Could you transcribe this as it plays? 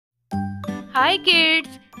Hi kids,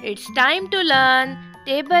 it's time to learn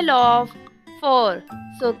table of 4.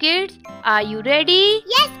 So kids, are you ready?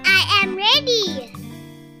 Yes, I am ready.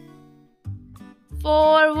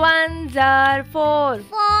 4 ones are 4.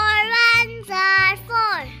 4 ones are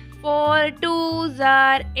 4. 4 twos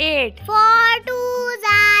are 8. 4 twos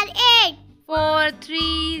are 8. 4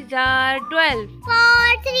 threes are 12.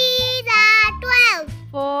 4 threes are 12.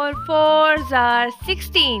 4 fours are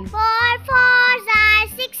 16. 4 fours are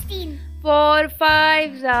 16. 4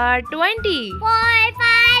 fives are 20. 4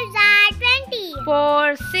 fives are 20.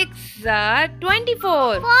 4 sixes are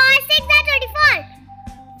 24. 4 six are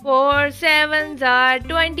 24. 4 sevens are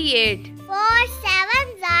 28. 4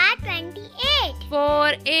 sevens are 28.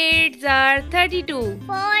 4 eights are 32.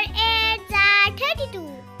 4 eights are 32.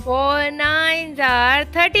 4 nines are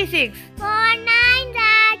 36. 4 nines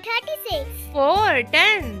are 36. 4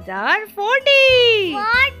 tens are 40. 4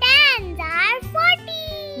 tens are 40.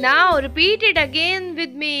 Now repeat it again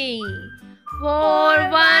with me. 4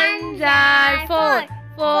 ones are 4.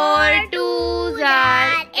 4 twos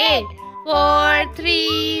are 8. 4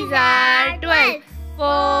 threes are 12.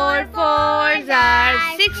 4 fours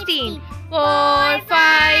are 16. 4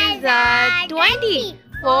 fives are 20.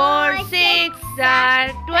 4 sixes are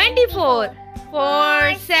 24.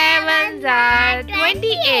 4 sevens are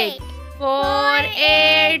 28. 4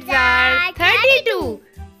 eights are 32.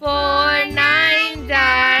 4 nines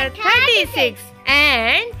are 36.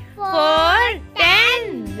 And 4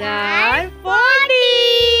 tens are